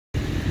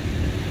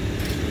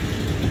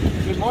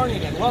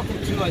morning and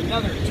welcome to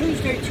another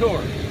Tuesday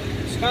tour.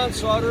 Scott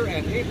Slaughter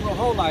and April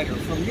Holeiter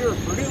from your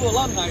Purdue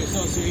Alumni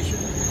Association,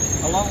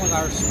 along with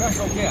our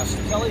special guest,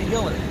 Kelly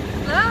Hillard.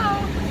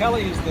 Hello.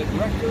 Kelly is the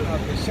director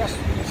of the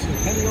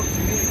Sesquicentennial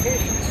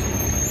Communications.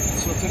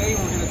 So today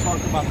we're going to talk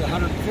about the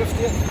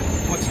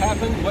 150th, what's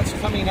happened, what's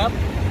coming up.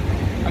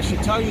 I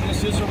should tell you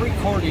this is a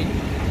recording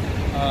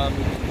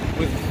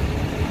with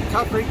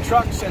concrete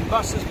trucks and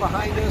buses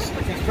behind us,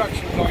 the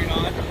construction going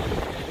on.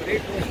 But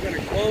April is going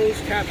to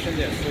close caption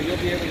this, so you'll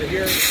be able to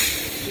hear and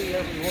see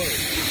every word.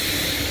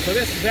 So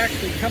this is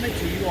actually coming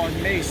to you on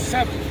May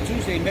 7th,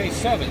 Tuesday, May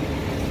 7th,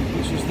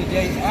 which is the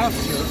day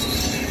after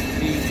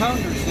the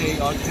Founders Day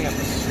on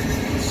campus.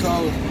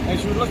 So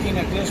as you're looking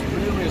at this,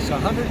 Purdue is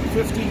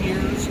 150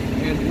 years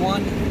and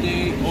 1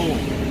 day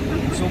old.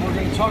 So we're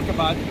going to talk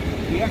about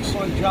the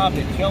excellent job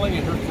that Kelly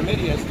and her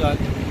committee has done,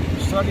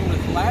 starting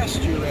with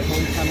last year at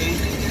homecoming,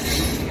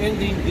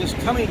 ending this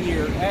coming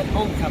year at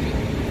homecoming.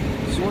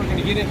 So we're going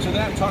to get into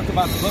that, talk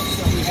about the books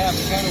that we have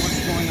and kind of what's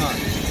going on.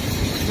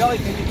 So Kelly,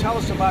 can you tell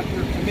us about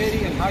your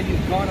committee and how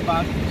you've gone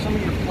about some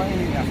of your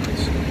planning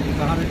efforts with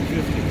the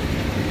 150?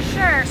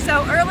 Sure.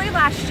 So early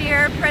last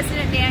year,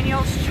 President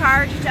Daniels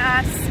charged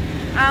us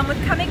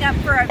with coming up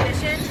for a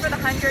vision for the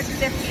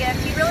 150th.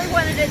 He really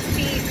wanted it to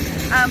be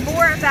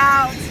more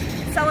about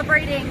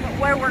celebrating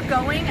where we're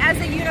going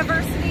as a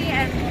university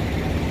and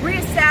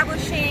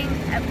reestablishing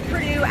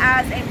Purdue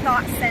as a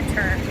thought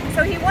center.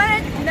 So he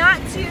wanted not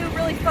to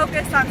really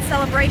focus on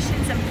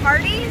celebrations and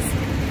parties,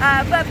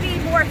 but be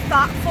more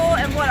thoughtful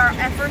in what our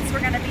efforts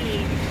were going to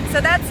be. So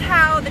that's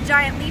how the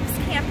Giant Leaps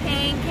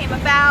campaign came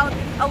about,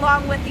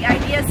 along with the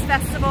Ideas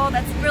Festival.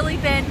 That's really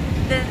been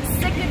the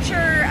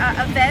signature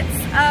events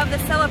of the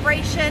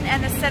celebration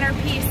and the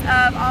centerpiece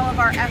of all of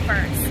our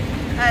efforts.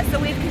 So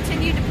we've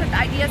continued to put the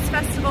Ideas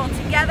Festival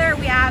together.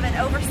 We have an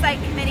oversight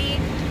committee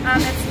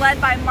that's led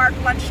by Mark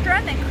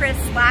Lundstrom and Chris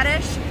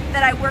Ladish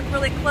that I work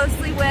really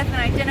closely with in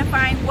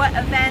identifying what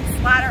events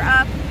ladder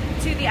up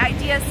to the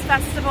Ideas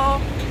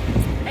Festival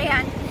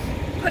and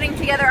putting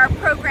together our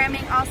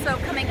programming also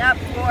coming up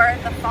for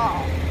the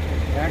fall.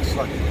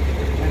 Excellent.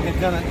 And they've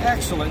done an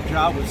excellent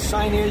job with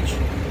signage,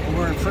 and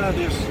we're in front of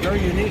this very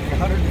unique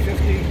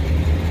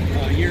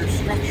 150-year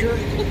structure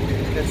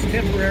that's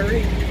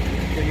temporary.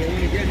 So you want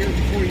to get here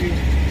before you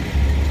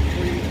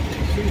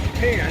see the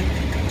pan.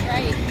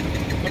 Right.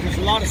 But there's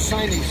a lot of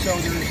signage, so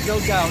there is no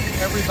doubt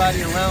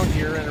everybody around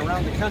here and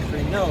around the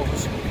country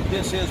knows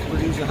this is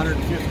Purdue's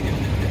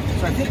 150th.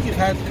 So I think you've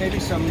had maybe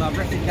some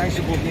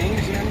recognizable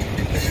names in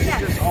the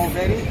speakers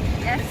already.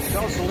 Yes.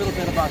 Tell us a little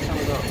bit about some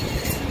of those.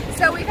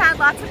 So we've had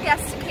lots of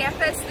guests to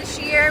campus this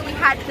year. We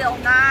had Bill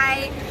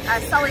Nye,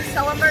 Sully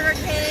Sullenberger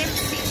came,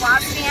 Steve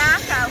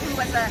Wozniak, who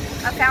was a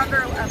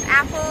founder of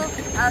Apple.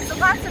 So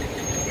lots of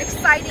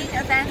exciting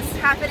events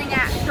happening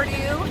at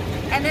Purdue.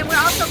 And then we're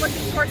also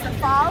looking towards the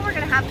fall. We're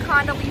going to have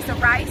Condoleezza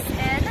Rice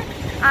in.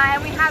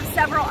 And we have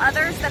several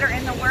others that are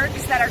in the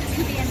works that are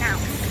to be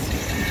announced.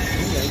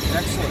 Okay,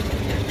 excellent.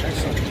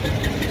 Excellent.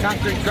 The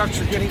concrete trucks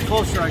are getting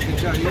closer, I can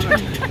tell you,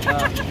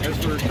 as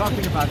we're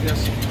talking about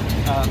this.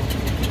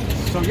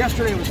 So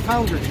yesterday was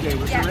Founders Day.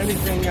 Was there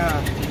anything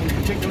in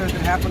particular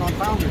that happened on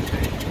Founders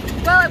Day?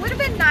 Well, it would have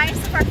been nice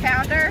if our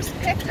founders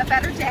picked a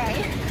better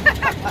day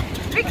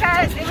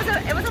because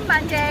it was a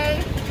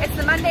Monday. It's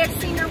the Monday of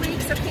senior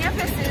week, so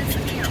campus is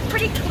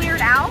pretty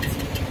cleared out.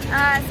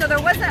 So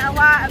there wasn't a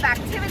lot of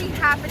activity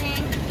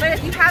happening. But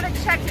if you haven't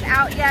checked it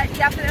out yet,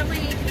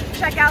 definitely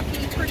check out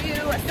the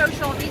Purdue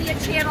social media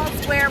channels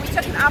where we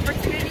took an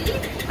opportunity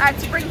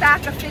to bring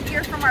back a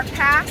figure from our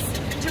past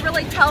to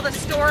really tell the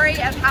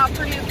story of how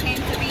Purdue came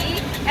to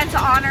be and to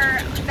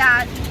honor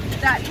that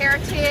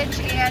heritage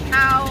and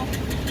how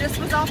this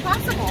was all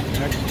possible.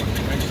 Excellent,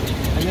 excellent.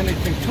 And then it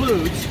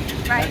concludes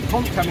that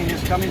homecoming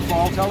is coming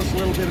fall. Tell us a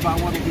little bit about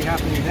what will be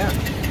happening then.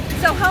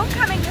 So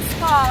homecoming this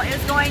fall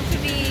is going to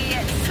be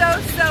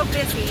so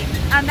busy.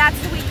 That's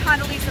the week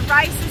Condoleezza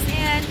Rice is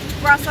in.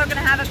 We're also going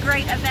to have a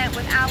great event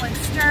with Alan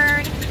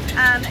Stern.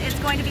 It's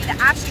going to be the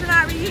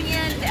astronaut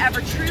reunion. The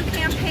Ever True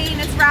campaign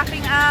is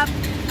wrapping up.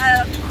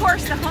 Of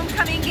course, the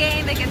homecoming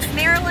game against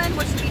Maryland,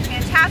 which will be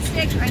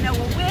fantastic. I know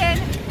we'll win.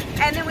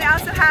 And then we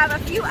also have a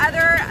few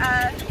other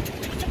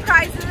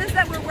surprises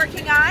that we're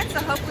working on, so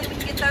hopefully we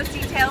can get those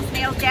details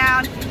nailed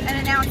down and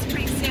announced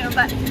pretty soon.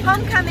 But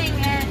homecoming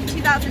in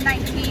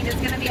 2019 is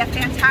going to be a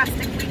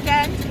fantastic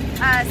weekend,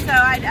 so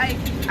I'd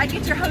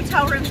get your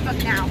hotel rooms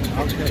booked now.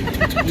 Okay,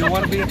 you'll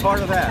want to be a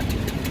part of that.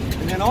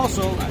 And then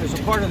also, as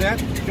a part of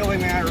that, Kelly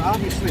and I are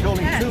obviously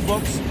holding two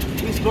books.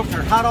 These books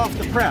are hot off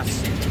the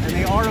press, and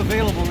they are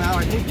available now,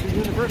 I think, the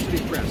University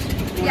Press.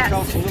 You want to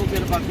tell us a little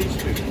bit about these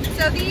two?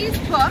 So these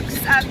books,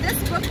 this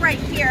book right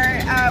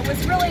here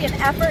was really an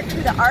effort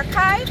through the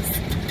archives,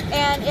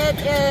 and it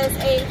is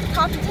a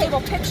coffee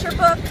table picture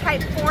book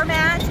type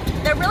format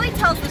that really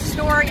tells the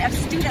story of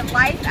student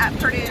life at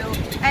Purdue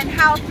and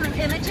how through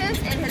images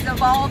it has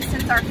evolved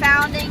since our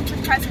founding to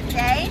present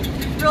day.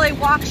 Really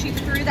walks you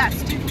through that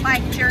student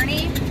life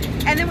journey.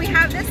 And then we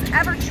have this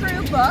Ever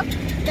True book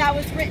that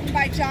was written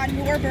by John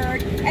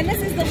Norberg, and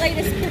this is the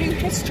latest Purdue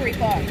history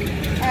book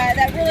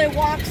that really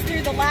walks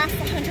through the last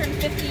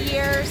 150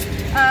 years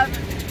of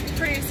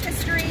Purdue's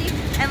history.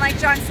 And like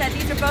John said,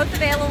 these are both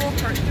available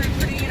through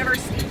Purdue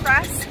University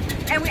Press.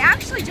 And we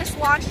actually just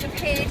launched a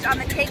page on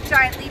the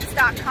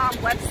TakeGiantLeaps.com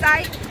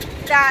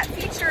website that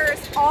features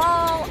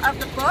all of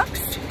the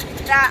books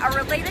that are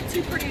related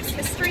to Purdue's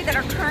history that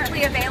are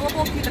currently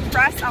available through the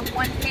press on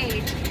one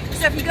page.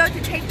 So if you go to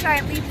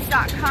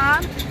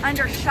TakeGiantLeaps.com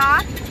under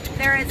Shop,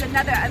 there's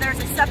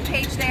a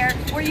sub-page there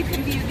where you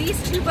can view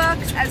these two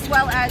books as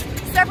well as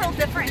several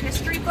different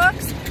history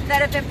books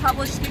that have been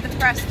published through the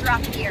press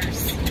throughout the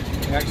years.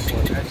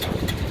 Excellent,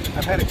 excellent.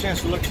 I've had a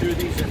chance to look through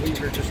these, and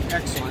these are just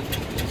excellent.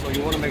 So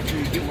you want to make sure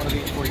you get one of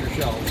these for your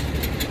shelves.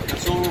 And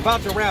so we're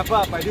about to wrap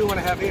up. I do want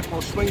to have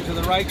April swing to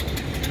the right.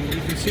 And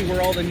you can see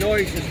where all the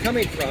noise is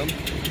coming from,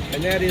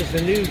 and that is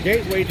the new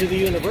gateway to the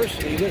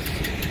university.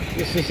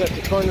 This is at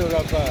the corner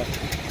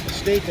of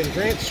State and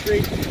Grant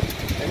Street,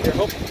 and they're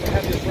hoping to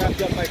have this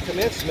wrapped up by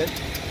commencement.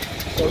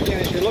 So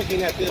again, as you're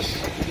looking at this,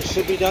 this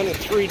should be done in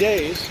 3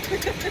 days.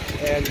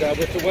 And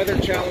with the weather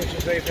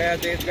challenges they've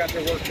had, they've got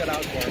their work cut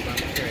out for them, I'm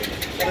afraid.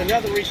 But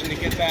another reason to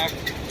get back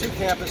to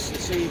campus and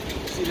see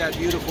that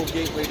beautiful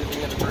gateway to the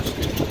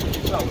university.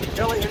 So,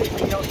 Kelly,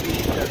 anything else you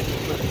need to put?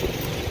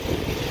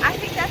 I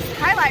think that's the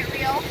highlight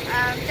reel.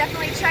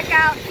 Definitely check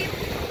out,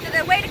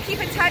 the way to keep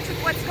in touch with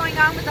what's going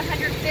on with the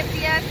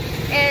 150th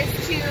is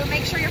to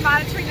make sure you're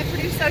monitoring the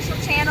Purdue social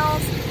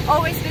channels.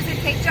 Always visit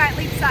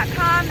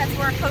TakeGiantLeaps.com. That's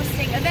where we're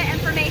posting event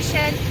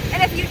information.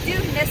 And if you do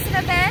miss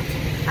an event,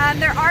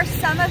 there are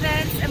some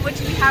events in which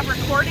we have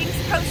recordings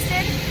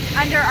posted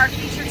under our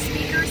featured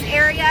speakers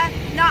area.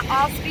 Not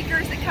all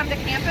speakers that come to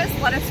campus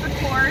let us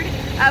record,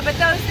 but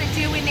those that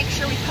do, we make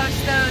sure we post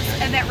those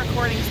event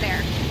recordings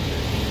there.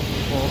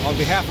 Well, on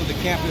behalf of the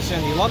campus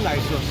and the Alumni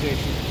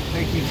Association,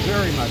 thank you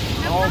very much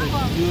for all that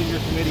you and your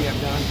committee have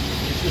done.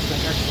 It's just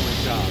an excellent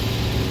job.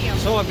 Thank you.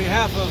 So on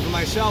behalf of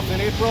myself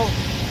and April,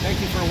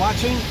 thank you for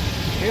watching.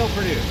 Hail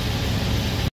Purdue.